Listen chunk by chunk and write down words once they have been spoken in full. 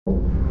Hey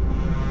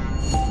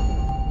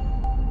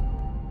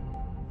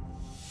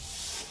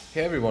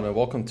everyone, and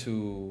welcome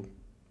to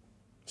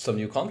some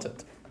new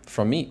content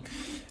from me.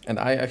 And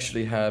I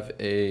actually have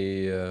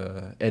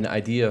an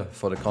idea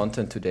for the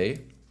content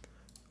today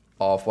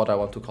of what I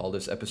want to call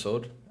this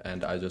episode.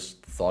 And I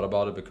just thought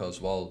about it because,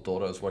 well,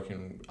 Dota is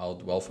working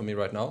out well for me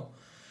right now.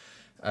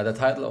 The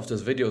title of this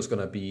video is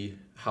going to be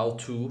how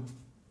to,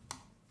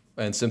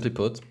 and simply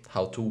put,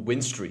 how to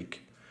win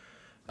streak.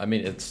 I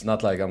mean, it's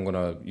not like I'm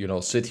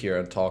gonna, sit here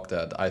and talk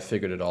that I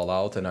figured it all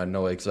out and I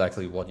know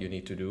exactly what you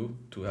need to do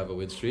to have a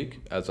win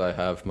streak, as I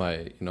have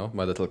my,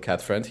 my little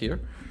cat friend here.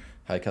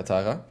 Hi,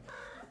 Katara.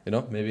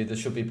 Maybe this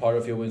should be part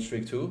of your win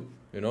streak too.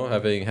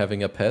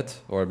 Having a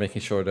pet or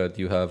making sure that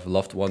you have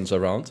loved ones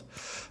around.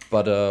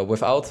 But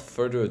without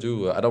further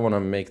ado, I don't want to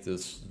make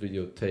this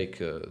video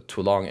take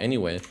too long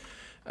anyway.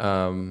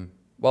 Well,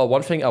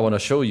 one thing I want to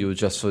show you,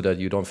 just so that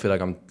you don't feel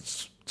like I'm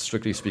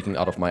strictly speaking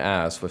out of my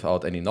ass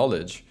without any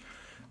knowledge.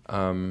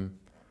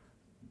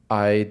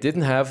 I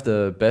didn't have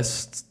the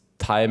best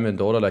time in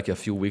Dota like a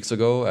few weeks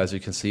ago. As you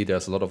can see,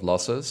 there's a lot of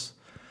losses.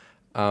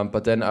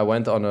 But then I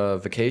went on a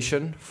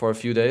vacation for a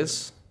few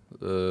days,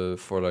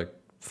 for like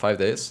 5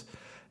 days.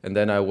 And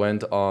then I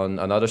went on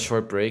another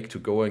short break to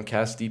go and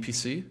cast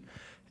DPC.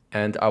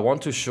 And I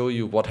want to show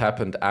you what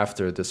happened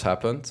after this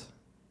happened.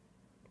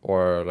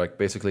 Or like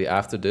basically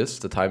after this,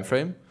 the time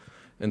frame,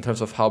 in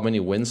terms of how many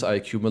wins I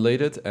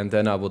accumulated. And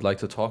then I would like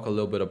to talk a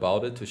little bit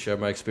about it to share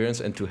my experience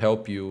and to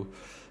help you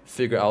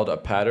figure out a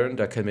pattern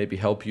that can maybe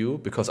help you,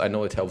 because I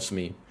know it helps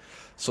me.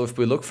 So if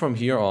we look from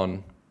here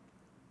on,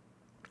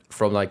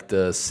 from like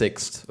the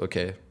 6th,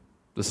 okay,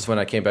 this is when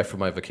I came back from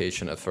my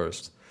vacation at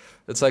first.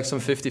 It's like some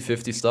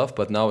 50-50 stuff,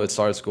 but now it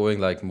starts going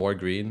like more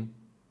green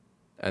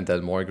and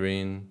then more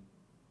green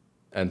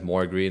and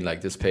more green.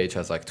 Like this page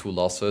has like 2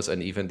 losses,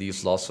 and even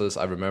these losses,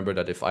 I remember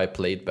that if I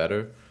played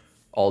better,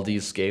 all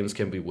these games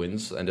can be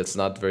wins, and it's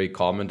not very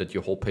common that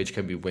your whole page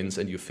can be wins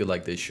and you feel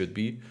like they should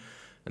be.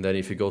 And then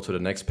if you go to the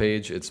next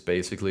page, it's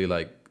basically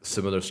like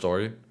similar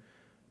story.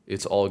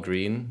 It's all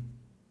green.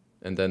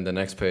 And then the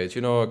next page,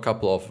 a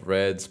couple of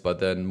reds, but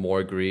then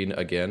more green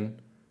again,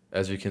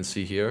 as you can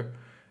see here.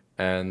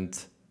 And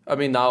I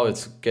mean, now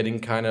it's getting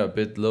kind of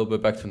a little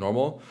bit back to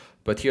normal.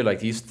 But here, like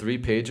these 3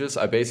 pages,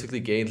 I basically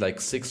gained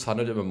like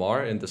 600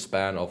 MMR in the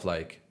span of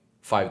like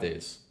 5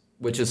 days,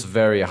 which is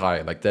very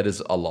high. Like that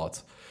is a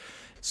lot.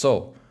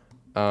 So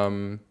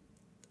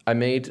I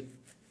made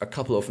a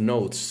couple of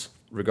notes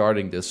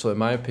regarding this. So in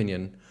my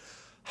opinion,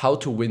 how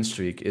to win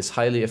streak is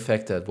highly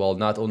affected, well,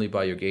 not only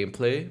by your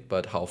gameplay,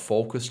 but how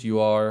focused you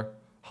are,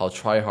 how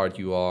tryhard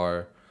you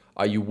are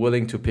you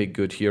willing to pick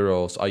good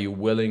heroes, are you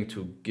willing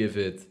to give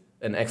it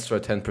an extra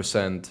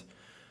 10%,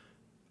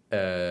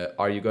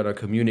 are you gonna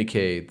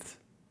communicate,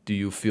 do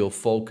you feel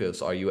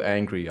focused, are you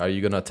angry, are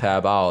you gonna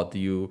tab out,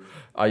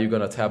 are you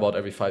gonna tab out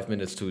every 5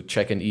 minutes to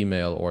check an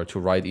email or to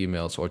write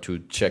emails or to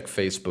check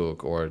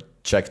Facebook or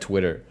check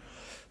Twitter.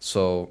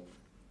 So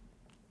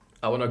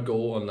I want to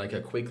go on like a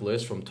quick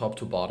list from top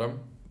to bottom,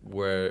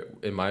 where,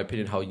 in my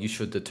opinion, how you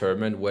should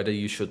determine whether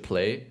you should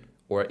play,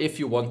 or if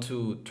you want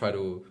to try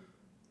to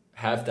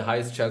have the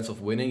highest chance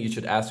of winning, you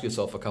should ask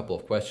yourself a couple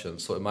of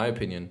questions. So in my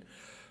opinion,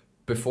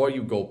 before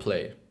you go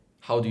play,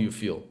 how do you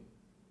feel?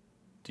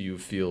 Do you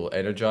feel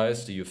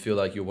energized? Do you feel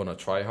like you want to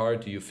try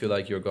hard? Do you feel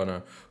like you're going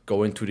to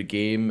go into the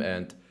game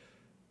and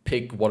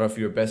pick one of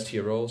your best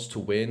heroes to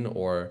win?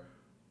 Or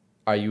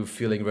are you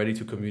feeling ready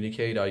to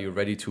communicate? Are you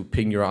ready to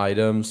ping your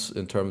items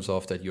in terms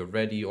of that you're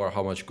ready, or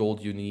how much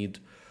gold you need?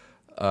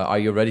 Are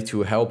you ready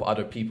to help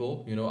other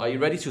people? Are you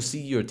ready to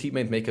see your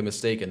teammate make a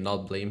mistake and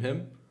not blame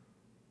him?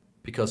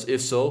 Because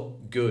if so,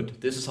 good.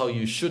 This is how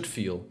you should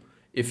feel.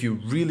 If you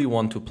really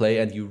want to play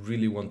and you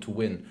really want to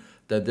win,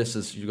 then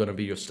you're going to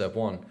be your step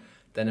 1.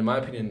 Then in my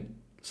opinion,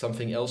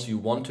 something else you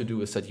want to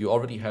do is that you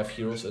already have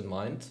heroes in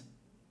mind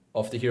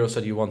of the heroes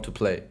that you want to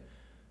play.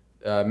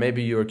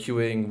 Maybe you're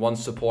queuing 1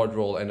 support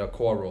role and a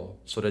core role,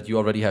 so that you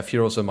already have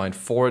heroes in mind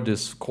for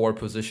this core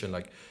position,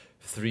 like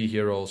 3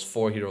 heroes,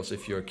 4 heroes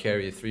if you're a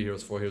carry, 3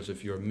 heroes, 4 heroes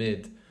if you're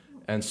mid,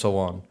 and so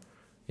on.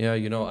 Yeah,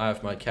 I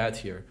have my cat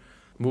here.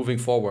 Moving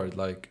forward,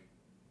 like,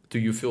 do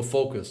you feel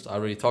focused? I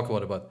already talked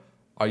about it, but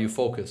are you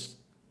focused?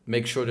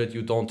 Make sure that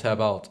you don't tab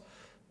out.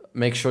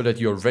 Make sure that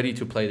you're ready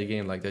to play the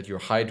game, like that you're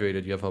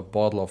hydrated, you have a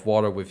bottle of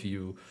water with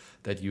you,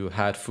 that you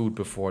had food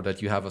before,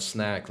 that you have a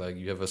snack, like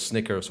you have a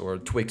Snickers or a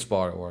Twix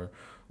bar or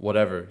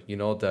whatever,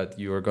 that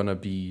you're gonna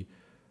be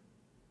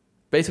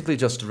basically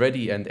just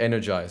ready and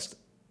energized.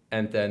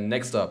 And then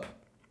next up,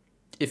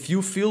 if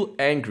you feel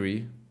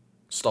angry,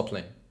 stop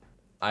playing.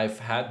 I've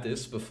had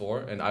this before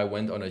and I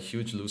went on a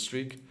huge lose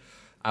streak.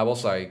 I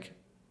was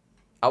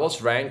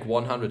rank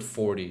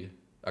 140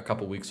 a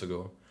couple weeks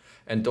ago.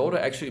 And Dota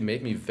actually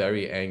made me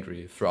very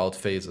angry throughout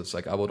phases.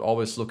 Like I would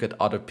always look at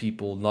other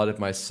people, not at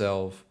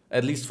myself,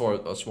 at least for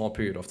a small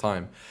period of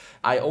time.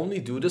 I only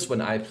do this when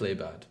I play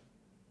bad.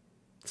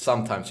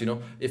 Sometimes,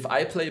 if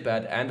I play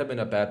bad and I'm in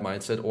a bad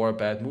mindset or a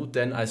bad mood,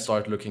 then I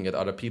start looking at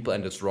other people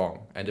and it's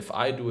wrong. And if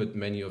I do it,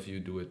 many of you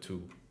do it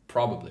too.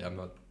 Probably, I'm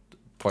not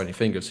pointing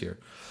fingers here.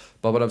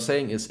 But what I'm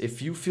saying is,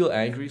 if you feel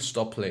angry,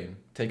 stop playing.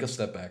 Take a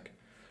step back.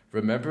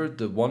 Remember,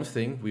 the one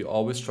thing we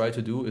always try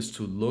to do is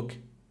to look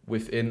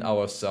within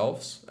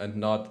ourselves and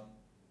not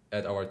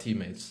at our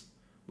teammates.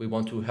 We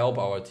want to help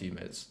our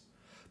teammates.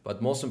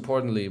 But most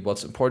importantly,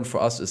 what's important for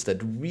us is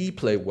that we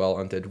play well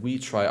and that we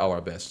try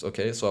our best,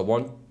 okay? So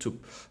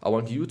I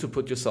want you to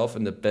put yourself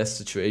in the best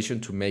situation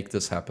to make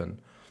this happen.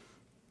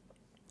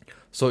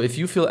 So if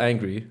you feel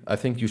angry, I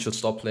think you should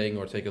stop playing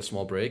or take a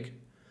small break.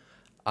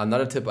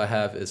 Another tip I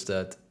have is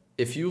that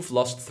if you've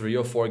lost 3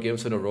 or 4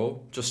 games in a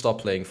row, just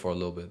stop playing for a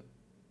little bit.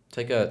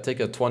 Take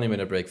a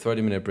 20-minute break,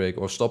 30-minute break,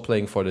 or stop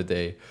playing for the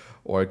day,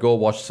 or go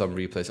watch some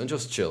replays and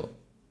just chill.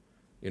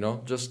 You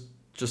know, just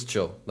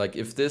chill. Like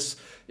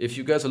if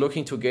you guys are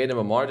looking to gain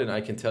MMR, then I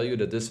can tell you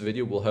that this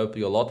video will help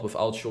you a lot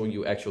without showing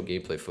you actual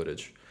gameplay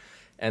footage.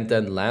 And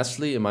then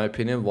lastly, in my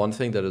opinion, one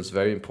thing that is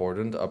very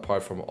important,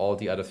 apart from all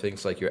the other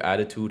things like your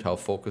attitude, how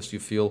focused you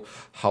feel,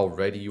 how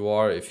ready you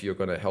are, if you're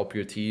going to help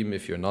your team,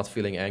 if you're not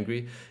feeling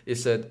angry,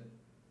 is that,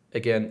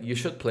 again, you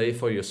should play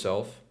for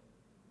yourself.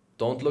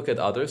 Don't look at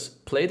others.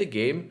 Play the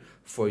game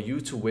for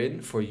you to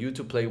win, for you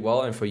to play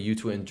well, and for you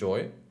to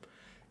enjoy.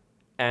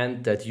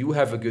 And that you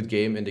have a good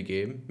game in the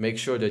game. Make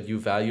sure that you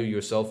value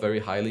yourself very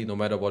highly, no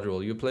matter what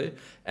role you play.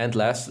 And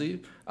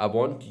lastly, I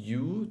want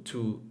you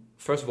to,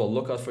 first of all,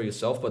 look out for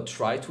yourself, but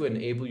try to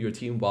enable your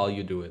team while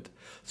you do it.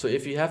 So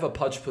if you have a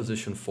Pudge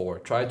position 4,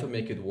 try to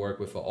make it work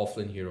with an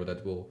offlane hero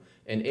that will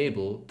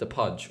enable the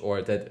Pudge,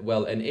 or that,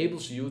 well,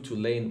 enables you to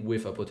lane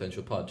with a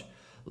potential Pudge,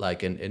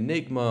 like an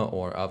Enigma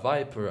or a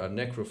Viper, a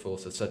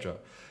Necrophos, etc.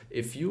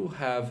 If you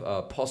have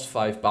a POS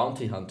 5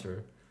 Bounty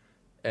Hunter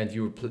and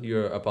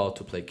you're about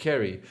to play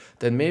carry,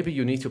 then maybe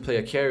you need to play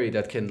a carry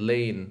that can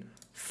lane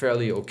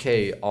fairly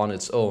okay on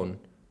its own,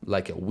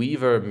 like a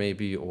Weaver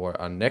maybe, or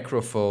a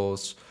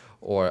Necrophos,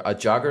 or a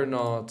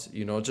Juggernaut,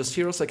 you know, just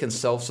heroes that can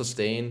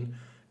self-sustain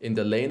in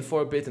the lane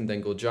for a bit and then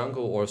go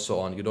jungle or so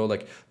on, you know,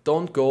 like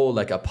don't go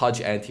like a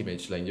Pudge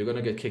anti-mage lane, you're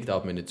gonna get kicked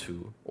out minute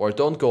 2. Or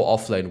don't go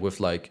offlane with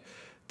like,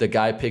 the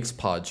guy picks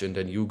Pudge and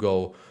then you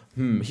go,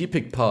 he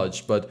picked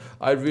Pudge, but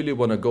I really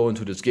want to go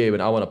into this game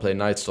and I want to play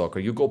Night Stalker.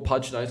 You go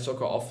Pudge Night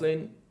Stalker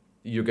offlane,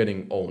 you're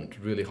getting owned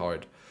really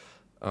hard.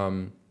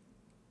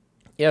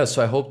 Yeah,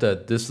 so I hope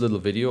that this little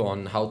video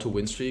on how to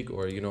win streak,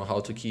 or you know, how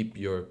to keep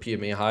your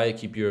PMA high,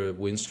 keep your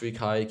win streak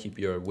high, keep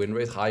your win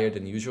rate higher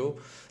than usual,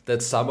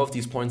 that some of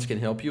these points can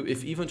help you.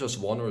 If even just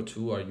 1 or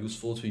 2 are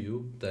useful to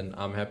you, then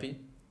I'm happy.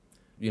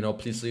 You know,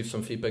 please leave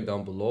some feedback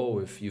down below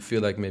if you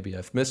feel like maybe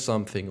I've missed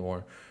something,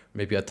 or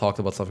maybe I talked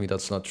about something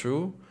that's not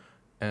true.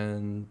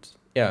 And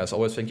yeah, as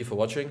always, thank you for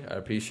watching. I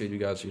appreciate you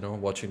guys, you know,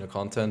 watching the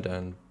content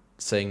and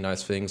saying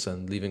nice things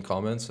and leaving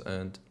comments.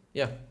 And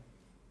yeah,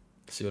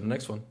 see you in the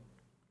next one.